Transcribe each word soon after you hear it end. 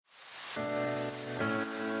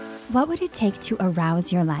What would it take to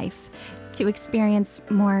arouse your life, to experience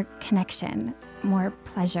more connection, more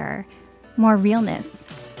pleasure, more realness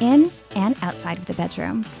in and outside of the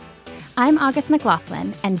bedroom? I'm August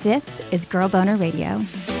McLaughlin, and this is Girl Boner Radio.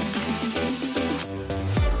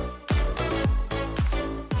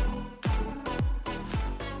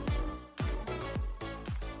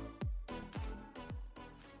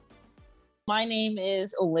 My name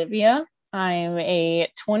is Olivia. I'm a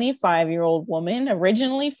 25-year-old woman,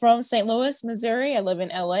 originally from St. Louis, Missouri. I live in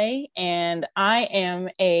LA, and I am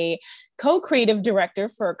a co-creative director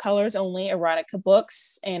for Colors Only Erotica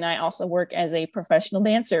Books, and I also work as a professional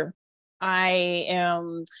dancer. I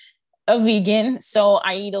am a vegan, so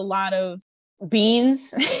I eat a lot of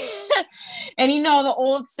beans. And the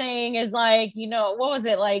old saying is like, what was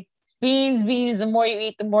it? Like, beans, the more you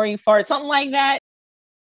eat, the more you fart, something like that.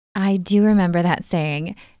 I do remember that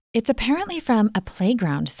saying. It's apparently from a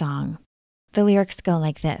playground song. The lyrics go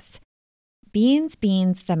like this: beans,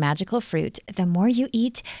 beans, the magical fruit. The more you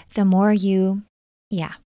eat, the more you,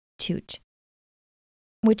 toot.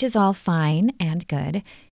 Which is all fine and good.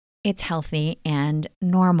 It's healthy and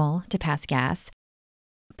normal to pass gas.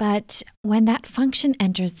 But when that function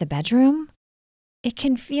enters the bedroom, it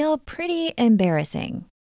can feel pretty embarrassing.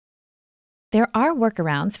 There are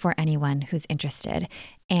workarounds for anyone who's interested,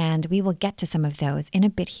 and we will get to some of those in a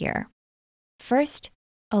bit here. First,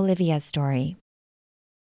 Olivia's story.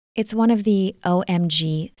 It's one of the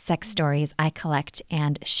OMG sex stories I collect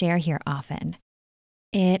and share here often.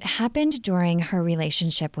 It happened during her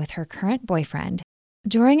relationship with her current boyfriend,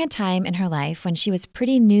 during a time in her life when she was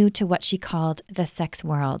pretty new to what she called the sex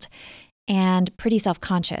world and pretty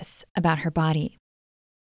self-conscious about her body.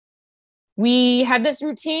 We had this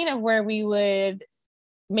routine of where we would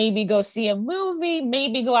maybe go see a movie,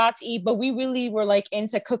 maybe go out to eat, but we really were like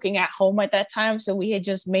into cooking at home at that time. So we had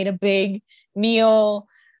just made a big meal.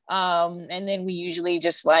 And then we usually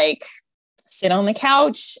just like sit on the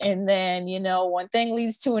couch, and then, one thing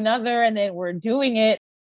leads to another, and then we're doing it.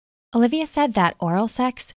 Olivia said that oral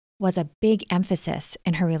sex was a big emphasis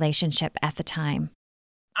in her relationship at the time.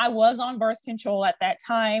 I was on birth control at that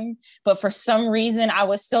time, but for some reason I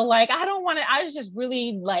was still like, I don't want to, I was just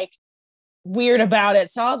really like weird about it.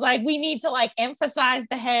 So I was like, we need to like emphasize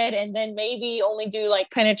the head and then maybe only do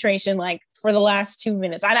like penetration like for the last 2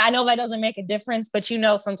 minutes. I know that doesn't make a difference, but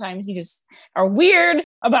sometimes you just are weird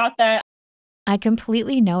about that. I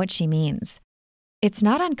completely know what she means. It's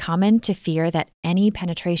not uncommon to fear that any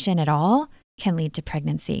penetration at all can lead to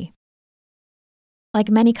pregnancy. Like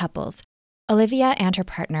many couples, Olivia and her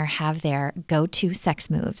partner have their go-to sex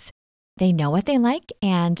moves. They know what they like,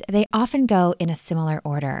 and they often go in a similar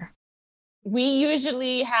order. We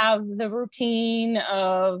usually have the routine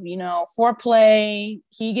of, foreplay.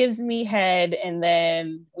 He gives me head, and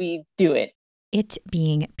then we do it. It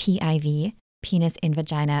being PIV, penis in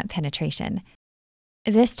vagina penetration.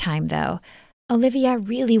 This time, though, Olivia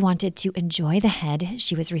really wanted to enjoy the head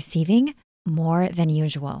she was receiving more than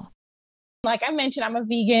usual. Like I mentioned, I'm a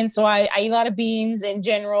vegan, so I eat a lot of beans in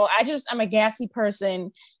general. I'm a gassy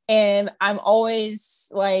person, and I'm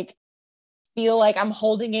always like, feel like I'm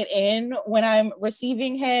holding it in when I'm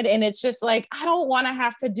receiving head. And it's just like, I don't want to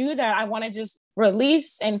have to do that. I want to just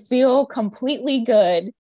release and feel completely good.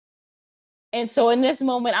 And so in this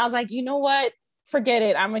moment, I was like, you know what? Forget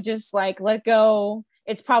it. I'm going to just like, let go.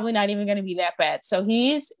 It's probably not even going to be that bad. So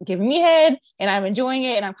he's giving me head and I'm enjoying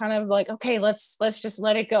it. And I'm kind of like, okay, let's just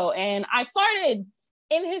let it go. And I farted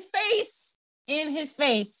in his face. And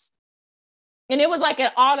it was like an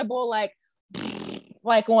audible, like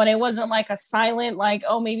one, it wasn't like a silent, like,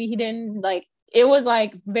 oh, maybe he didn't, like, it was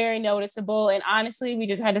like very noticeable. And honestly, we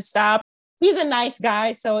just had to stop. He's a nice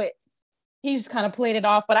guy. So he just kind of played it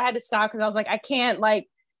off, but I had to stop because I was like, I can't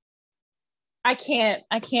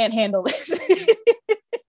handle this.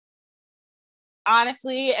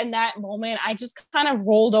 Honestly, in that moment, I just kind of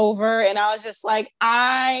rolled over and I was just like,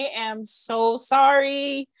 I am so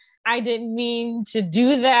sorry. I didn't mean to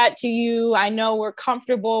do that to you. I know we're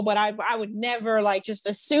comfortable, but I would never like just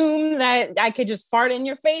assume that I could just fart in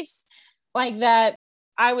your face like that.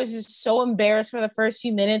 I was just so embarrassed for the first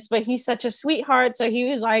few minutes, but he's such a sweetheart. So he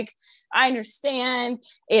was like, I understand,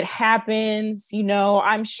 it happens,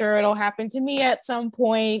 I'm sure it'll happen to me at some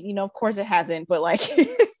point. Of course it hasn't, but like.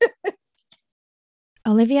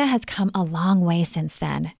 Olivia has come a long way since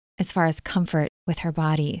then, as far as comfort with her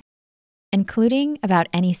body, including about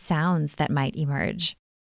any sounds that might emerge.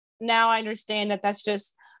 Now I understand that that's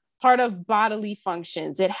just part of bodily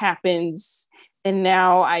functions. It happens. And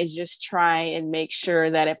now I just try and make sure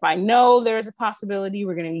that if I know there's a possibility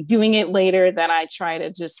we're going to be doing it later, that I try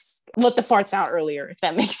to just let the farts out earlier, if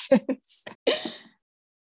that makes sense.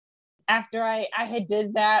 After I had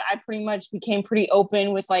did that, I pretty much became pretty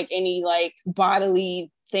open with like any like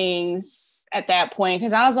bodily things at that point.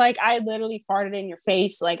 Cause I was like, I literally farted in your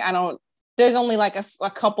face. Like, I don't, there's only like a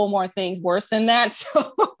couple more things worse than that. So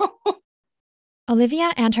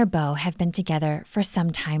Olivia and her beau have been together for some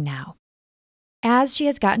time now. As she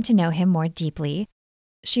has gotten to know him more deeply,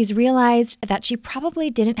 she's realized that she probably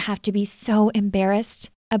didn't have to be so embarrassed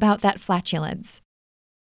about that flatulence.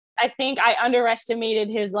 I think I underestimated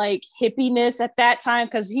his like hippiness at that time,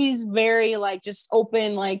 because he's very like just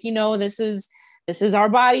open, like, you know, this is our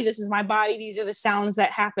body, this is my body, these are the sounds that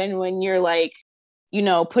happen when you're like, you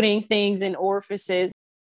know, putting things in orifices.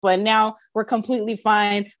 But now we're completely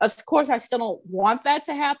fine. Of course, I still don't want that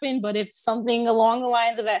to happen, but if something along the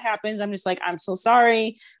lines of that happens, I'm just like, I'm so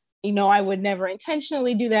sorry. You know, I would never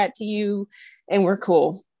intentionally do that to you, and we're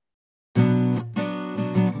cool.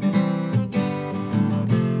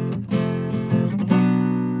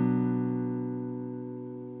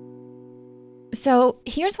 So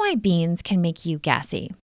here's why beans can make you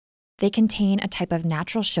gassy. They contain a type of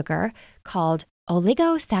natural sugar called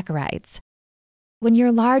oligosaccharides. When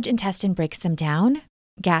your large intestine breaks them down,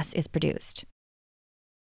 gas is produced.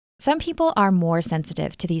 Some people are more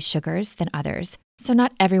sensitive to these sugars than others, so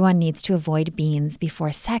not everyone needs to avoid beans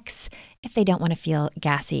before sex if they don't want to feel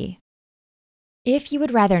gassy. If you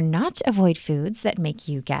would rather not avoid foods that make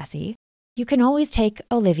you gassy, you can always take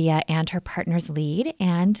Olivia and her partner's lead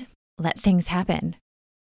and let things happen.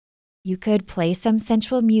 You could play some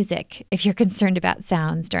sensual music if you're concerned about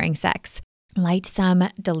sounds during sex. Light some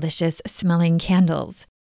delicious smelling candles.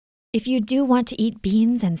 If you do want to eat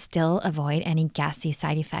beans and still avoid any gassy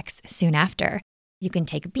side effects soon after, you can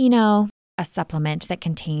take Beano, a supplement that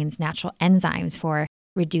contains natural enzymes for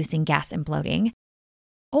reducing gas and bloating,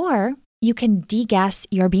 or you can degas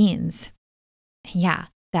your beans. Yeah,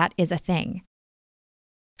 that is a thing.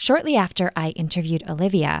 Shortly after I interviewed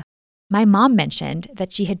Olivia, my mom mentioned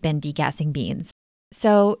that she had been degassing beans.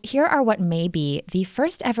 So here are what may be the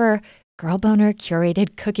first ever Girl Boner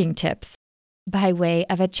curated cooking tips by way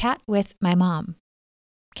of a chat with my mom,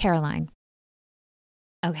 Caroline.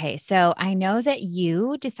 Okay, so I know that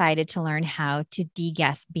you decided to learn how to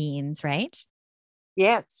degas beans, right?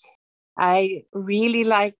 Yes, I really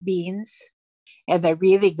like beans, and they're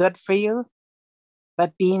really good for you,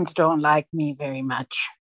 but beans don't like me very much.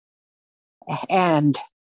 And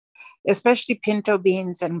especially pinto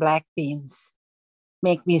beans and black beans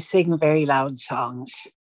make me sing very loud songs.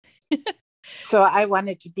 So I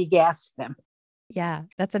wanted to degas them. Yeah,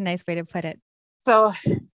 that's a nice way to put it. So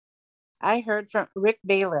I heard from Rick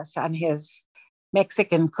Bayless on his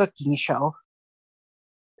Mexican cooking show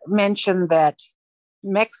mention that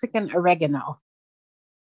Mexican oregano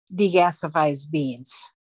degasifies beans.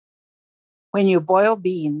 When you boil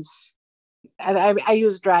beans, and I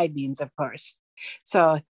use dried beans, of course.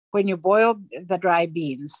 So when you boil the dry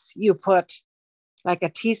beans, you put like a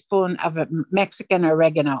teaspoon of Mexican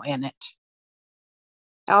oregano in it.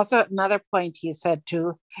 Also, another point he said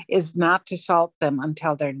too is not to salt them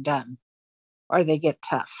until they're done or they get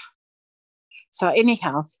tough. So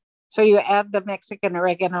anyhow, so you add the Mexican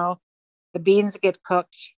oregano, the beans get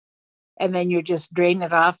cooked, and then you just drain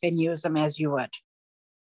it off and use them as you would.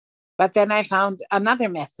 But then I found another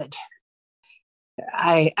method.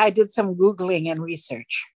 I did some Googling and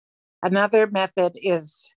research. Another method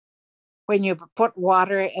is when you put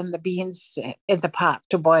water and the beans in the pot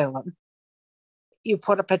to boil them, you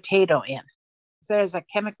put a potato in. There's a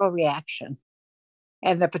chemical reaction,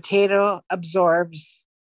 and the potato absorbs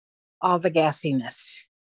all the gassiness.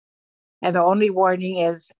 And the only warning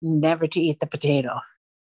is never to eat the potato.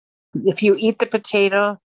 If you eat the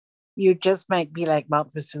potato, you just might be like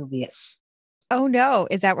Mount Vesuvius. Oh no,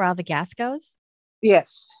 is that where all the gas goes?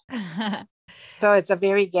 Yes. So it's a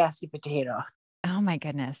very gassy potato. Oh my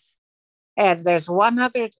goodness. And there's one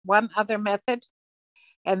other method,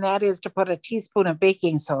 and that is to put a teaspoon of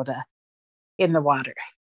baking soda in the water.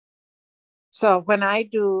 So when I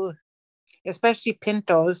do, especially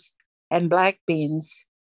pintos and black beans,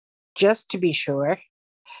 just to be sure,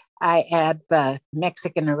 I add the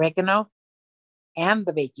Mexican oregano and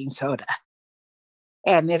the baking soda.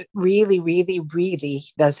 And it really, really, really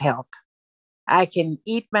does help. I can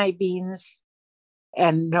eat my beans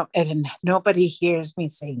and nobody hears me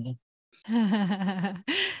singing.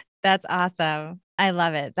 That's awesome. I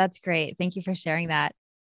love it. That's great. Thank you for sharing that.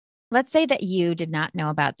 Let's say that you did not know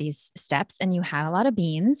about these steps and you had a lot of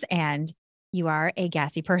beans and you are a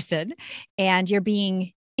gassy person and you're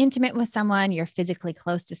being intimate with someone, you're physically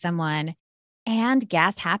close to someone, and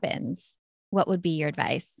gas happens. What would be your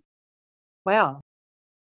advice? Well,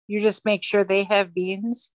 you just make sure they have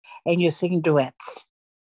beans and you sing duets.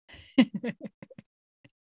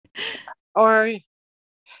 Or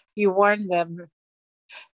you warn them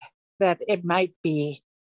that it might be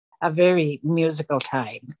a very musical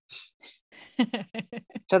time.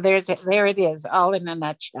 So there it is, all in a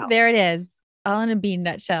nutshell. There it is, all in a bean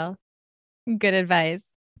nutshell. Good advice.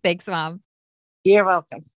 Thanks, Mom. You're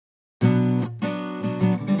welcome.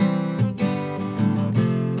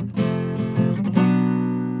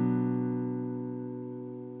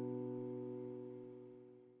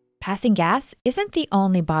 Passing gas isn't the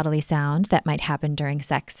only bodily sound that might happen during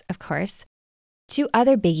sex, of course. 2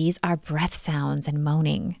 other biggies are breath sounds and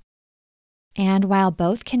moaning. And while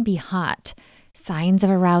both can be hot, signs of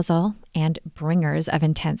arousal and bringers of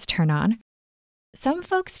intense turn-on, some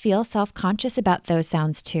folks feel self-conscious about those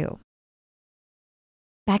sounds too.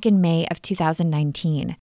 Back in May of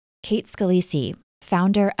 2019, Kate Scalisi,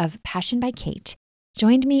 founder of Passion by Kate,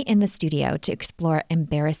 joined me in the studio to explore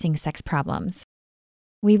embarrassing sex problems.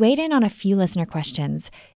 We weighed in on a few listener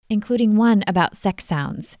questions, including one about sex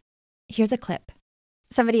sounds. Here's a clip.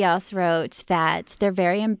 Somebody else wrote that they're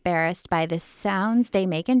very embarrassed by the sounds they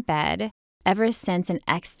make in bed ever since an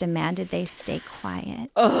ex demanded they stay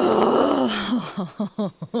quiet.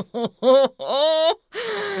 Oh.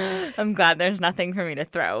 I'm glad there's nothing for me to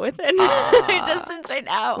throw within distance right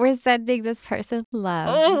now. We're sending this person love.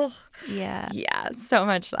 Oh. Yeah. Yeah, so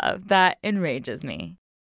much love. That enrages me.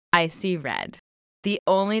 I see red. The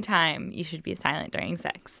only time you should be silent during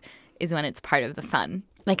sex is when it's part of the fun.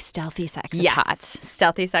 Like stealthy sex is Yes. hot.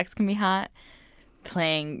 Stealthy sex can be hot.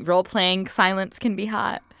 Role-playing silence can be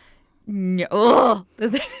hot. No.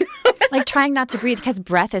 Like trying not to breathe, because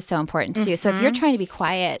breath is so important too. So if you're trying to be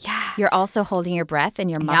quiet, you're also holding your breath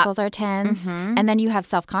and your muscles are tense. And then you have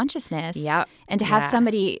self-consciousness. Yep. And to have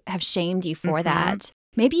somebody have shamed you for that,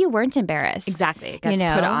 maybe you weren't embarrassed. Exactly. It gets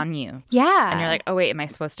put on you. Yeah. And you're like, oh, wait, am I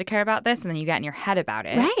supposed to care about this? And then you get in your head about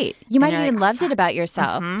it. Right. You might you're have even like, loved it about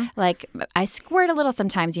yourself. Like, I squirt a little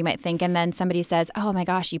sometimes, you might think, and then somebody says, oh my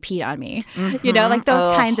gosh, you peed on me. You know, like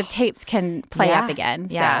those kinds of tapes can play up again.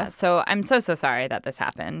 Yeah. So I'm so sorry that this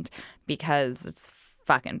happened, because it's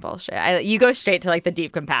fucking bullshit. You go straight to like the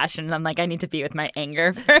deep compassion, and I'm like, I need to be with my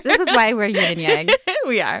anger first. This is why we're yin and yang.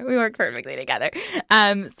 We are. We work perfectly together.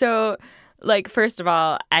 So like, first of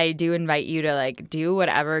all, I do invite you to like do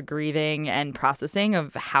whatever grieving and processing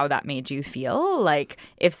of how that made you feel. Like,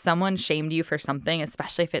 if someone shamed you for something,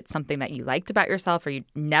 especially if it's something that you liked about yourself or you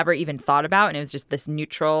never even thought about, and it was just this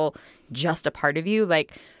neutral, just a part of you,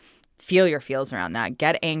 like, feel your feels around that.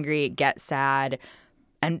 Get angry, get sad.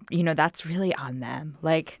 And, you know, that's really on them.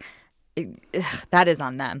 Like, that is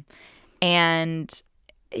on them. And,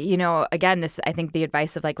 you know, again, I think the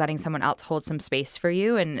advice of like letting someone else hold some space for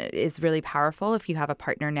you and is really powerful. If you have a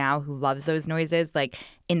partner now who loves those noises, like,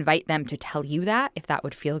 invite them to tell you that, if that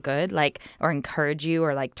would feel good, like, or encourage you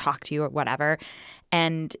or like talk to you or whatever.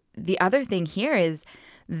 And the other thing here is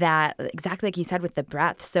that, exactly like you said with the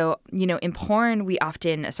breath. So, you know, in porn, we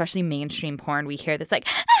often, especially mainstream porn, we hear this like,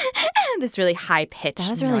 this really high pitched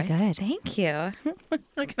That was really noise. good. Thank you.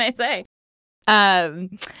 What can I say?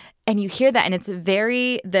 And you hear that, and it's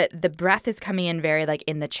very, the breath is coming in very like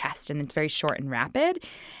in the chest, and it's very short and rapid.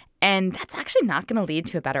 And that's actually not going to lead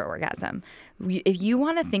to a better orgasm. If you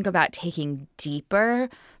want to think about taking deeper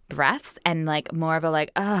breaths and like more of a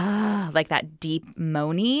like that deep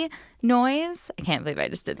moany noise. I can't believe I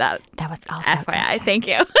just did that. That was also FYI. good. Thank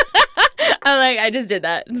you. I'm like, I just did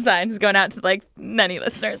that. It's fine. It's going out to like many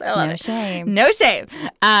listeners. I love it. No shame. No shame.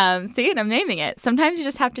 See, and I'm naming it. Sometimes you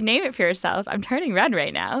just have to name it for yourself. I'm turning red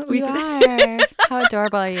right now. You are. How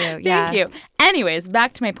adorable are you? Yeah. Thank you. Anyways,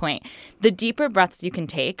 back to my point. The deeper breaths you can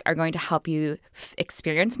take are going to help you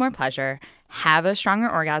experience more pleasure, have a stronger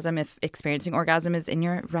orgasm if experiencing orgasm is in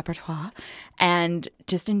your repertoire, and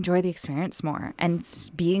just enjoy the experience more. And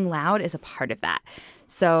being loud is a part of that.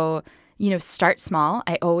 So, you know, start small.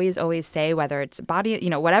 I always say, whether it's body, you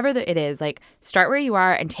know, whatever it is, like, start where you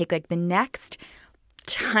are and take like the next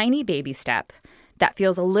tiny baby step that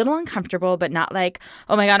feels a little uncomfortable, but not like,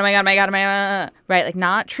 oh my God, right? Like,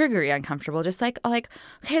 not triggery uncomfortable, just like, okay,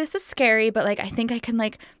 this is scary, but like, I think I can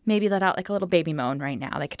like maybe let out like a little baby moan right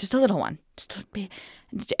now, like just a little one,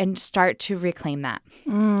 and start to reclaim that.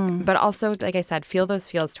 But also, like I said, feel those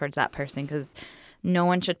feels towards that person, because no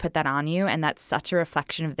one should put that on you, and that's such a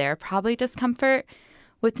reflection of their probably discomfort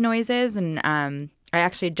with noises. And I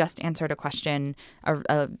actually just answered a question,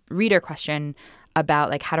 a reader question, about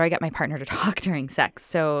like, how do I get my partner to talk during sex?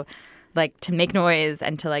 So like to make noise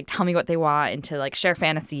and to like tell me what they want and to like share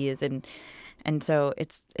fantasies and so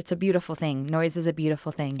it's a beautiful thing. Noise is a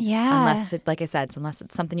beautiful thing. Yeah. Unless it, like I said, unless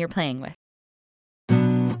it's something you're playing with.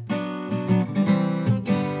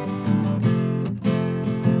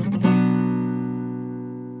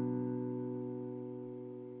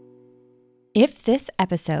 If this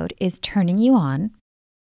episode is turning you on,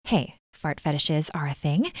 hey, fart fetishes are a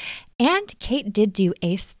thing, and Kate did do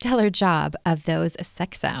a stellar job of those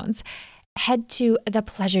sex sounds. Head to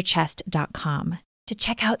thepleasurechest.com to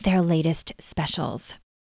check out their latest specials.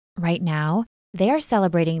 Right now, they are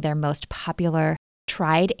celebrating their most popular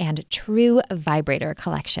tried and true vibrator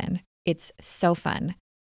collection. It's so fun.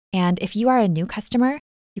 And if you are a new customer,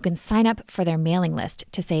 you can sign up for their mailing list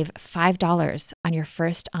to save $5 on your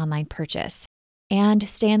first online purchase and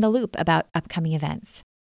stay in the loop about upcoming events.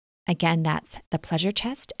 Again, that's The Pleasure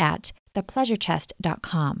Chest at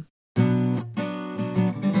thepleasurechest.com.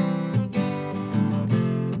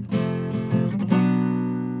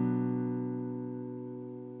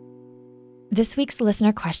 This week's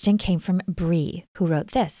listener question came from Bree, who wrote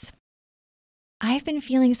this. I've been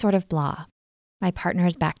feeling sort of blah. My partner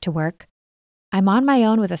is back to work. I'm on my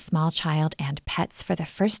own with a small child and pets for the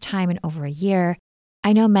first time in over a year.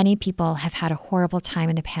 I know many people have had a horrible time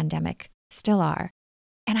in the pandemic, still are,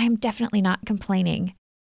 and I'm definitely not complaining.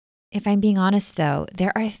 If I'm being honest, though,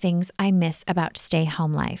 there are things I miss about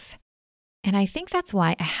stay-home life. And I think that's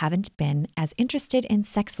why I haven't been as interested in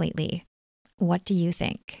sex lately. What do you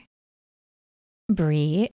think?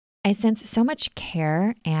 Bree, I sense so much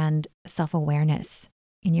care and self-awareness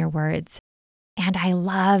in your words. And I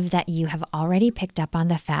love that you have already picked up on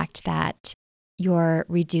the fact that your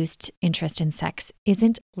reduced interest in sex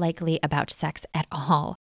isn't likely about sex at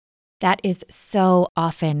all. That is so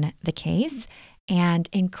often the case and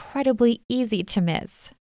incredibly easy to miss.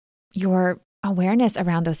 Your awareness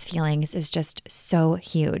around those feelings is just so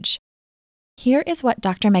huge. Here is what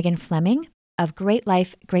Dr. Megan Fleming of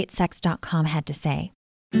GreatLifeGreatSex.com had to say.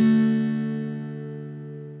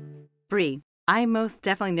 Bree, I most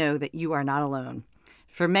definitely know that you are not alone.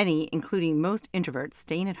 For many, including most introverts,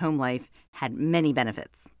 staying at home life had many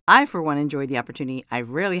benefits. I, for one, enjoyed the opportunity I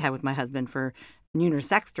rarely had with my husband for nooner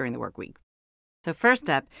sex during the work week. So first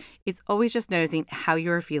step, it's always just noticing how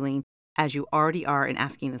you are feeling as you already are in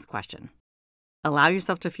asking this question. Allow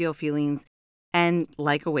yourself to feel feelings and,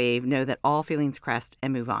 like a wave, know that all feelings crest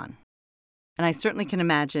and move on. And I certainly can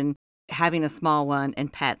imagine having a small one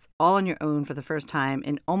and pets all on your own for the first time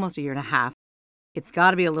in almost a year and a half. It's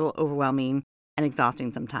got to be a little overwhelming and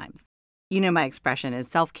exhausting sometimes. You know my expression is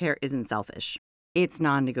self-care isn't selfish. It's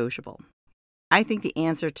non-negotiable. I think the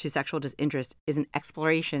answer to sexual disinterest is an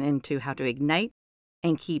exploration into how to ignite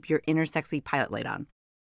and keep your inner sexy pilot light on.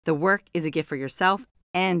 The work is a gift for yourself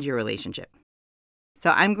and your relationship.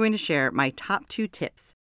 So I'm going to share my top 2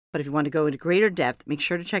 tips. But if you want to go into greater depth, make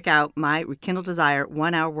sure to check out my Rekindle Desire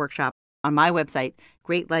 1-hour workshop on my website,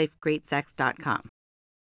 GreatLifeGreatSex.com.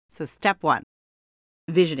 So step 1,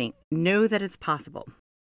 visioning. Know that it's possible.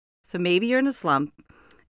 So maybe you're in a slump,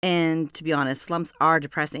 and to be honest, slumps are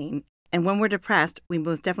depressing. And when we're depressed, we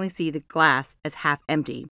most definitely see the glass as half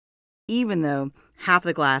empty, even though half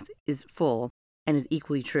the glass is full and is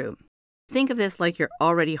equally true. Think of this like your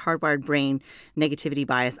already hardwired brain negativity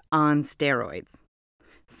bias on steroids.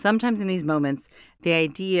 Sometimes in these moments, the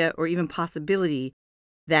idea or even possibility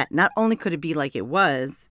that not only could it be like it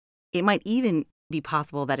was, it might even be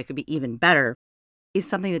possible that it could be even better is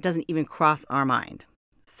something that doesn't even cross our mind.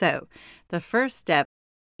 So the first step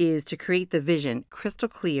is to create the vision crystal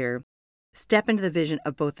clear. Step into the vision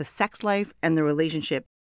of both the sex life and the relationship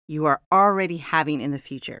you are already having in the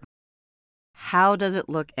future. How does it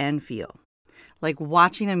look and feel? Like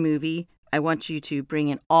watching a movie, I want you to bring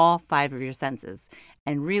in all 5 of your senses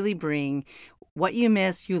and really bring what you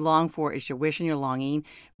miss, you long for, is your wish and your longing,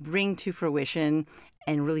 bring to fruition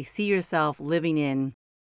and really see yourself living in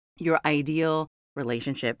your ideal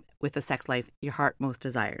relationship with the sex life your heart most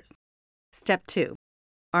desires. Step 2,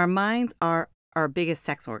 our minds are our biggest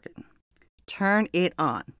sex organ. Turn it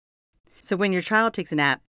on. So when your child takes a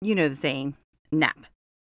nap, you know the saying, nap.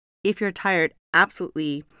 If you're tired,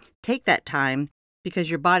 absolutely take that time because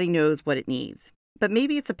your body knows what it needs. But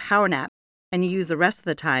maybe it's a power nap and you use the rest of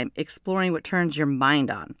the time exploring what turns your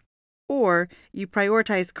mind on. Or you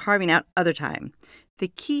prioritize carving out other time. The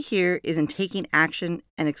key here is in taking action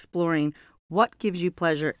and exploring what gives you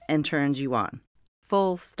pleasure and turns you on.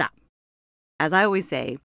 Full stop. As I always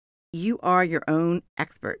say, you are your own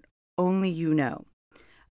expert. Only you know.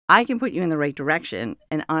 I can put you in the right direction,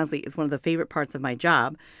 and honestly, it's one of the favorite parts of my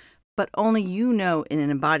job, but only you know in an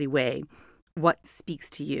embodied way what speaks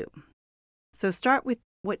to you. So start with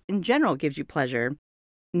what in general gives you pleasure,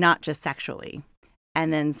 not just sexually.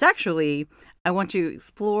 And then sexually, I want you to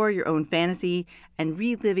explore your own fantasy and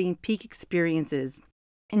reliving peak experiences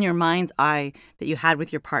in your mind's eye that you had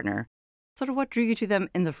with your partner, sort of what drew you to them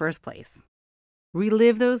in the first place.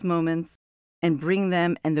 Relive those moments and bring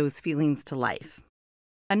them and those feelings to life.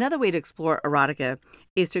 Another way to explore erotica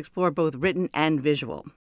is to explore both written and visual.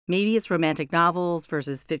 Maybe it's romantic novels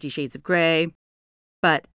versus 50 Shades of Grey,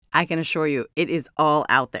 but I can assure you it is all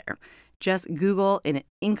out there. Just Google in an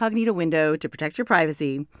incognito window to protect your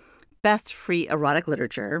privacy, best free erotic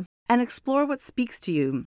literature, and explore what speaks to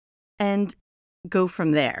you and go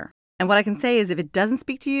from there. And what I can say is if it doesn't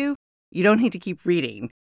speak to you, you don't need to keep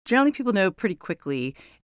reading. Generally, people know pretty quickly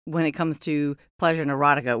when it comes to pleasure and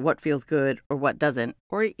erotica what feels good or what doesn't,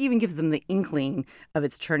 or it even gives them the inkling of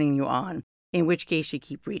it's turning you on, in which case you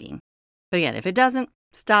keep reading. But again, if it doesn't,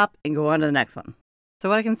 stop and go on to the next one. So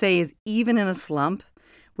what I can say is even in a slump,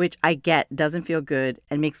 which I get doesn't feel good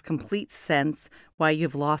and makes complete sense why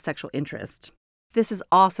you've lost sexual interest, this is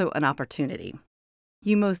also an opportunity.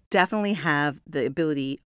 You most definitely have the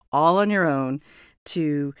ability all on your own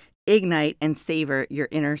to ignite and savor your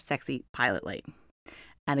inner sexy pilot light.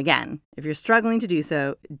 And again, if you're struggling to do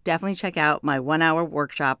so, definitely check out my 1-hour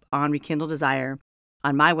workshop on Rekindle Desire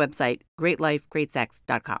on my website,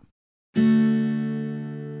 greatlifegreatsex.com.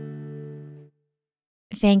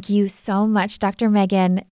 Thank you so much, Dr.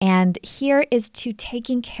 Megan. And here is to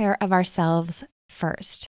taking care of ourselves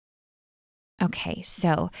first. Okay,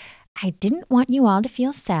 so I didn't want you all to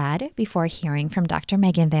feel sad before hearing from Dr.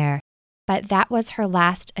 Megan there, but that was her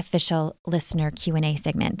last official listener Q&A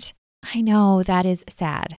segment. I know that is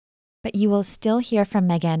sad, but you will still hear from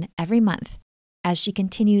Megan every month as she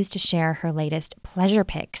continues to share her latest pleasure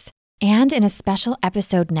picks, and in a special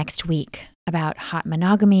episode next week about hot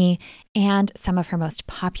monogamy and some of her most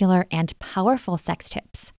popular and powerful sex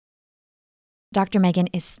tips. Dr. Megan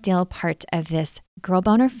is still part of this Girl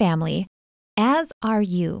Boner family, as are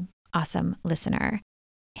you, awesome listener.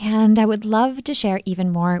 And I would love to share even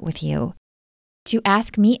more with you. To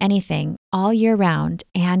ask me anything all year round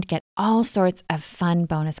and get all sorts of fun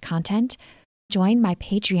bonus content, join my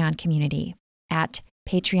Patreon community at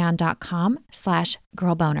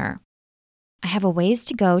patreon.com/girlboner. I have a ways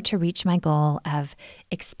to go to reach my goal of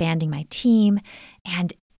expanding my team,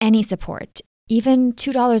 and any support, even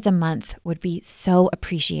 $2 a month, would be so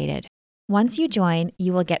appreciated. Once you join,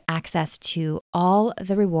 you will get access to all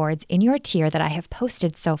the rewards in your tier that I have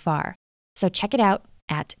posted so far. So check it out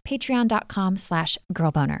at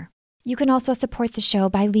patreon.com/girlboner. You can also support the show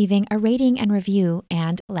by leaving a rating and review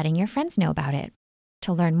and letting your friends know about it.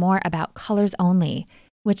 To learn more about Colors Only,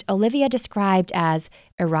 which Olivia described as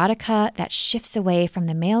erotica that shifts away from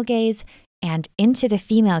the male gaze and into the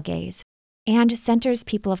female gaze and centers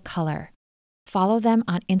people of color, follow them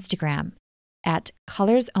on Instagram at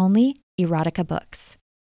Colors Only Erotica Books.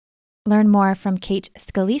 Learn more from Kate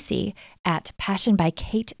Scalisi at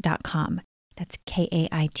passionbykate.com. That's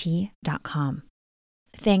KAIT.com.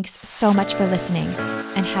 Thanks so much for listening,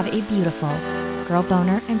 and have a beautiful Girl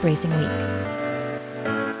Boner Embracing Week.